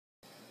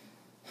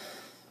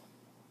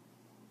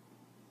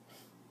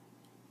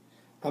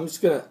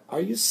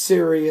Are you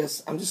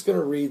serious? I'm just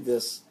gonna read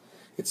this.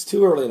 It's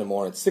too early in the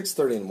morning. It's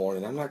 6:30 in the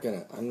morning. I'm not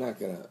gonna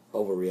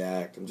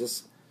overreact. I'm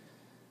just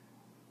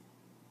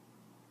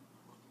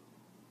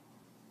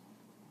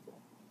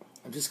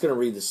gonna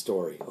read the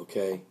story,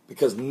 okay?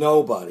 Because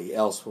nobody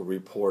else will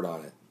report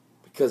on it.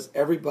 Because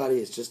everybody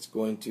is just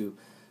going to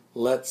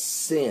let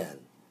sin,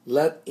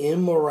 let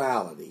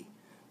immorality,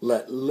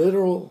 let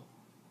literal,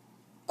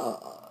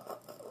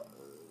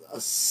 a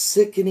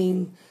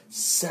sickening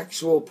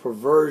sexual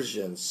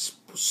perversion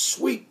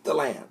sweep the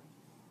land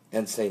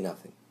and say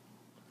nothing.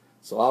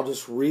 So I'll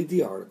just read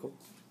the article.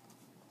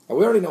 And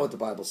we already know what the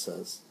Bible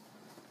says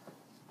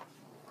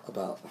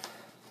about,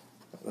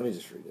 let me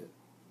just read it.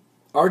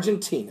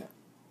 Argentina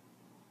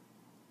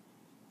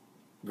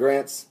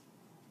grants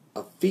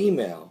a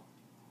female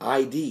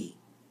ID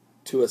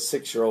to a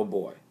 6-year-old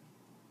boy.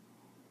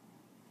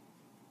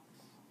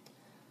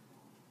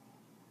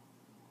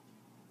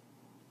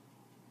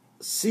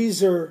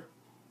 Cesar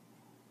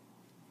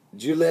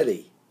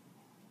Giuletti,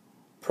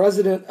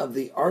 president of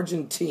the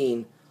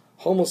Argentine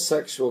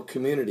homosexual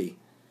community,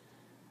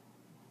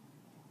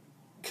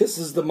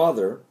 kisses the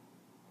mother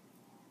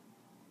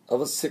of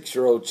a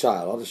 6-year-old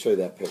child. I'll just show you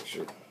that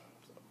picture.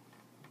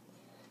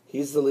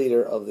 He's the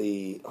leader of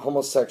the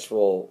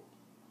homosexual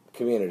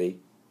community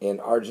in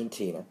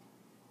Argentina.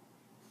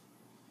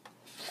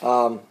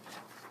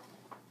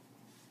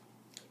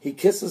 He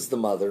kisses the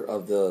mother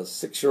of the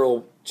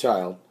 6-year-old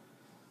child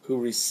who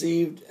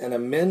received an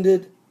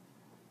amended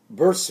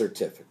birth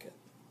certificate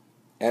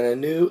and a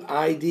new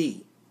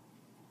ID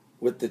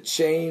with the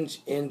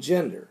change in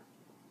gender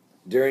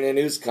during a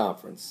news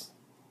conference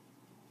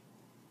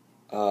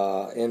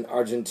in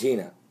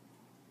Argentina.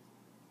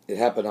 It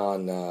happened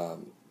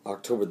on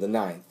October the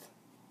 9th,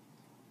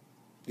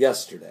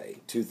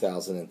 yesterday,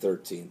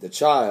 2013. The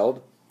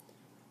child,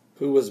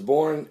 who was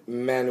born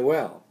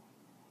Manuel,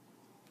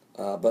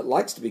 but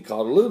likes to be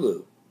called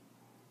Lulu,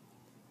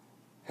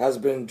 has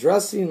been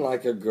dressing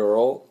like a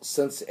girl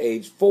since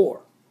age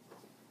 4.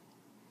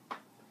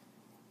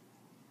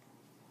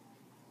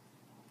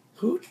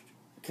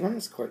 Can I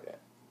ask a question?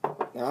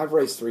 Now, I've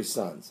raised 3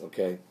 sons,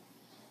 okay?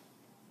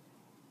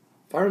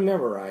 If I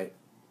remember right,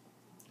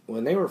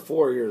 when they were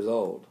 4 years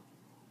old,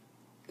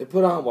 they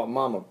put on what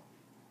Mama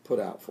put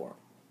out for them.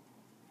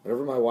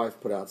 Whatever my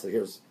wife put out, said,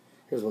 here's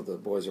what the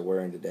boys are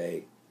wearing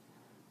today.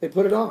 They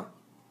put it on.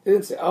 They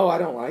didn't say, oh, I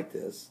don't like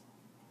this.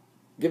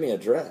 Give me a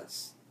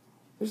dress.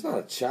 There's not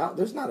a child.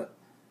 There's not a...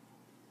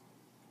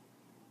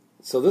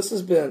 So this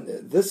is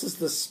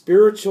the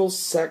spiritual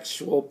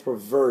sexual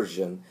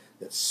perversion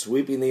that's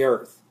sweeping the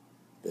earth.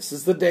 This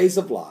is the days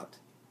of Lot.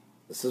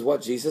 This is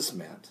what Jesus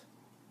meant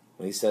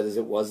when he said, as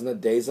it was in the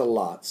days of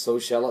Lot, so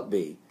shall it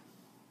be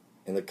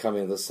in the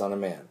coming of the Son of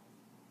Man.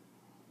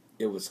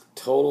 It was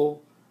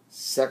total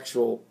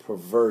sexual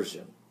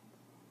perversion.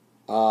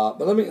 But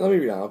let me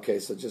read on. Okay,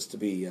 so just to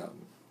be a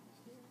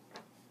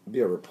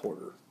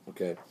reporter.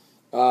 Okay.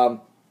 The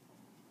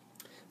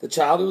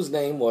child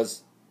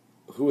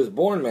who was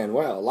born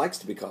Manuel, likes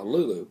to be called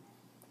Lulu,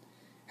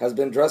 has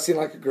been dressing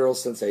like a girl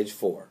since age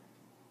 4.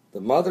 The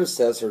mother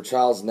says her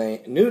child's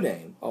new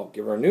name,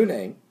 give her a new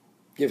name,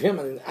 give him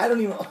a, I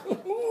don't even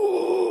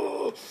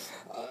know.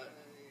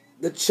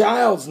 The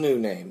child's new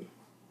name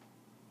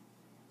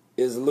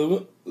is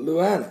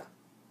Luana.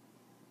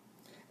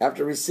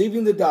 After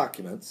receiving the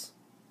documents,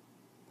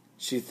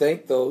 she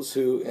thanked those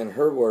who, in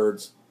her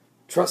words,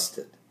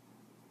 trusted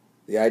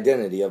the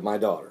identity of my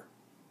daughter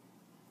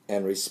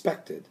and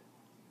respected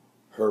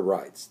her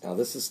rights. Now,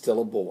 this is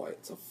still a boy.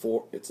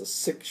 It's a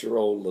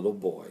 6-year-old little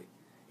boy.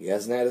 He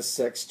hasn't had a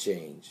sex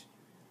change,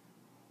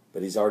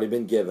 but he's already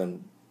been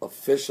given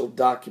official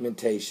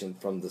documentation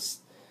from the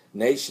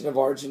nation of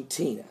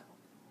Argentina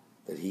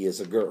that he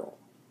is a girl.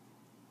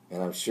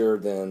 And I'm sure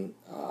then,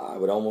 I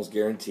would almost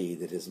guarantee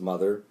that his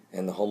mother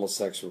and the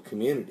homosexual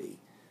community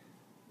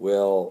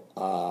will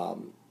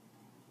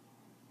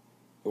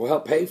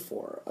help pay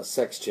for a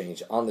sex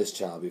change on this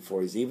child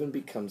before he even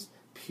becomes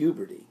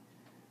puberty,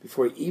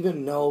 before he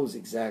even knows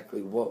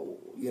exactly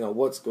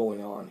what's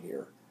going on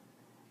here.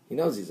 He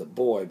knows he's a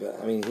boy, but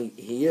I mean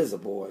he is a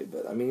boy,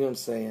 but I mean, you know what I'm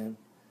saying?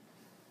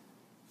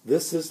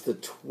 This is the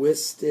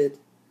twisted,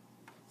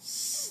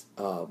 it's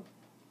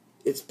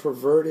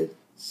perverted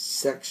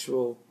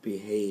sexual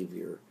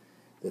behavior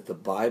that the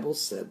Bible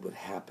said would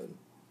happen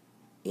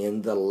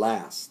in the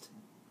last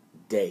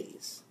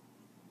days.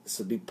 This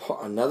would be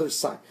another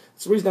sign.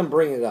 That's the reason I'm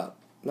bringing it up.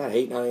 I'm not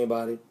hating on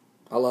anybody.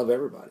 I love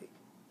everybody.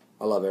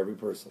 I love every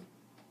person.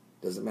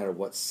 Doesn't matter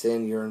what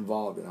sin you're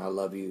involved in. I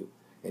love you.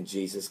 And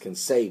Jesus can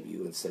save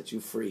you and set you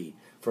free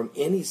from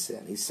any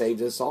sin. He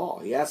saved us all.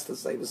 He has to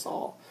save us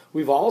all.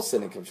 We've all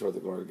sinned and come short of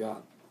the glory of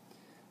God.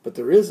 But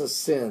there is a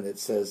sin that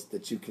says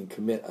that you can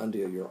commit unto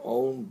your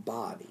own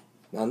body.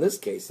 Now, in this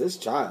case, this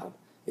child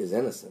is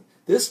innocent.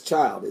 This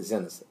child is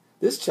innocent.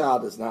 This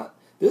child is not.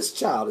 This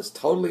child is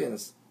totally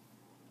innocent.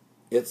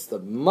 It's the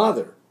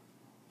mother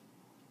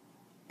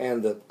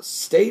and the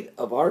state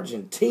of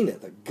Argentina,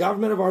 the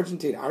government of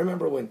Argentina. I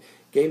remember when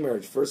gay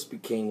marriage first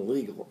became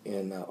legal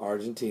in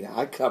Argentina.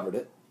 I covered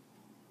it.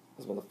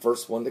 was one of the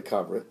first one to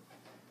cover it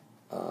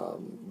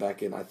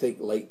back in, I think,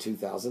 late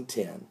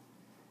 2010.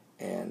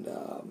 And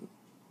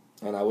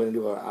I went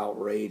into an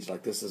outrage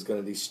like this is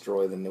going to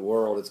destroy the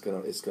world. It's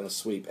going to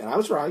sweep. And I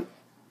was right.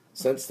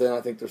 Since then,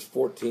 I think there's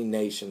 14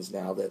 nations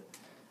now that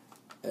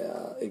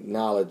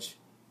acknowledge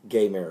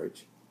gay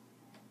marriage.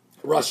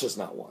 Russia's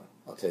not one.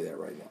 I'll tell you that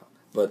right now.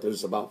 But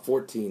there's about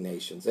 14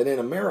 nations. And in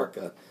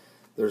America,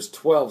 there's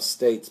 12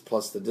 states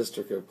plus the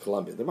District of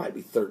Columbia. There might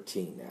be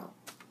 13 now.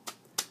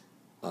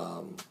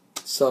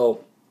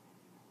 So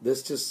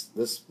this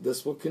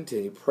will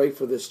continue. Pray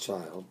for this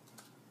child.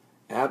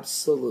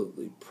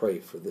 Absolutely pray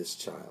for this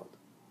child.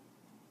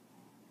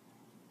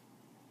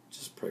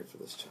 Just pray for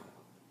this child.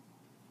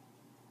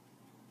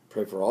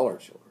 Pray for all our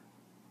children.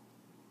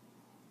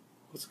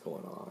 What's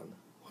going on?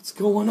 What's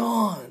going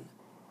on?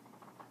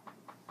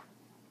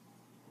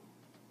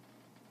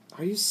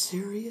 Are you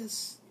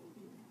serious?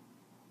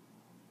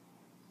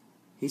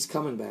 He's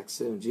coming back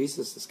soon.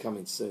 Jesus is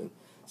coming soon.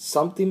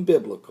 Something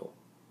biblical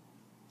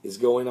is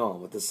going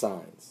on with the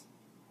signs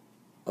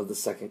of the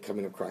second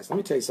coming of Christ. Let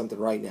me tell you something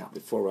right now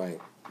before I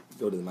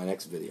go to my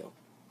next video.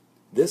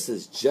 This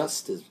is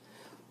just as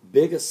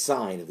big a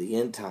sign of the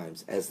end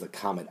times as the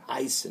comet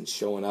Ison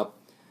showing up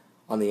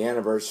on the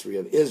anniversary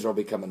of Israel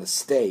becoming a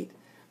state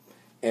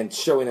and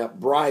showing up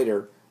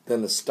brighter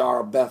than the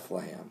Star of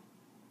Bethlehem.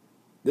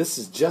 This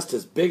is just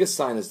as big a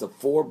sign as the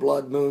 4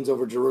 blood moons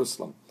over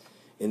Jerusalem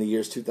in the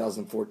years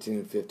 2014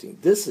 and 15.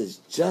 This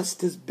is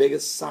just as big a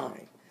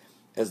sign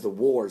as the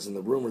wars and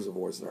the rumors of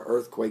wars and the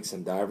earthquakes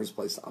in divers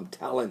places. I'm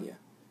telling you.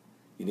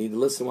 You need to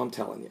listen to what I'm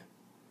telling you.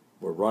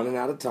 We're running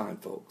out of time,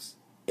 folks.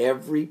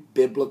 Every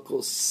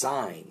biblical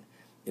sign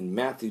in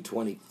Matthew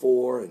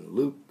 24 and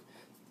Luke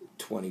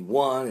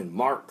 21 and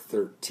Mark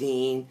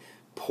 13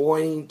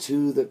 pointing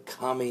to the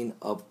coming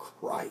of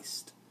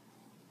Christ.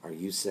 Are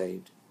you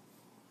saved?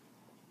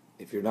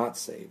 If you're not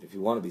saved, if you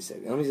want to be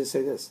saved, and let me just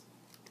say this.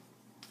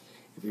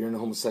 If you're in the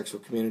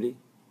homosexual community,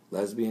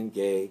 lesbian,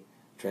 gay,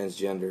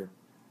 transgender,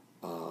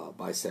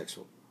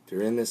 bisexual, if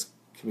you're in this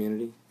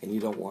community and you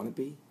don't want to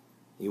be,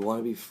 you want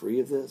to be free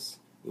of this,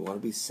 you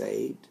want to be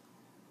saved,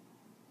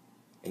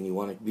 and you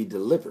want to be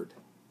delivered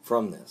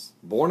from this,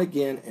 born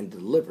again and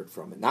delivered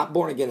from it, not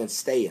born again and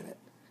stay in it,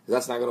 because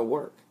that's not going to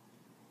work.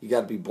 You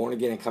got to be born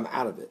again and come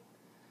out of it.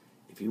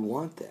 If you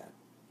want that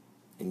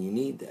and you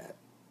need that,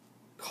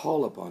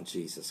 call upon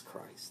Jesus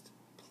Christ,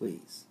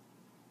 please.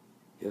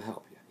 He'll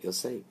help you. He'll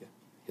save you.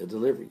 He'll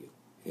deliver you.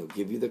 He'll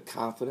give you the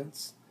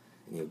confidence,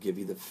 and he'll give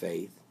you the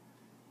faith,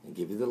 and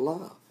give you the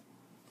love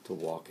to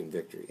walk in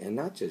victory. And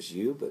not just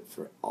you, but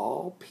for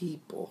all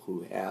people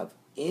who have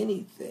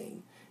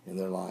anything in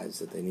their lives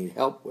that they need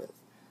help with.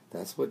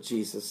 That's what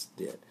Jesus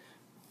did.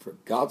 For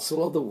God so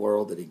loved the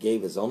world that he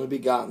gave his only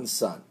begotten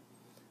Son,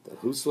 that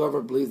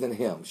whosoever believeth in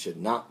him should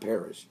not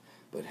perish,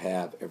 but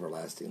have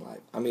everlasting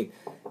life. I mean,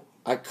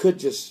 I could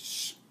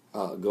just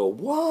go,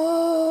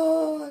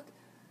 what?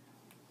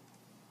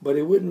 But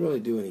it wouldn't really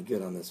do any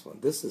good on this one.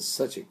 This is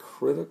such a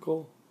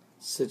critical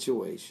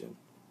situation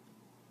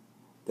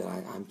that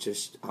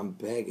I'm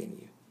begging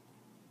you,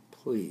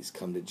 please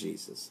come to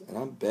Jesus. And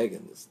I'm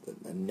begging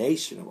the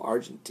nation of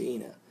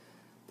Argentina,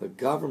 the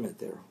government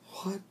there,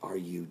 what are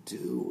you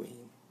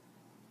doing?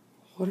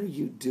 What are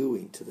you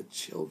doing to the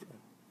children?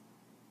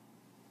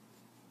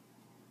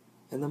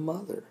 And the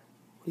mother,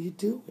 what are you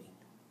doing?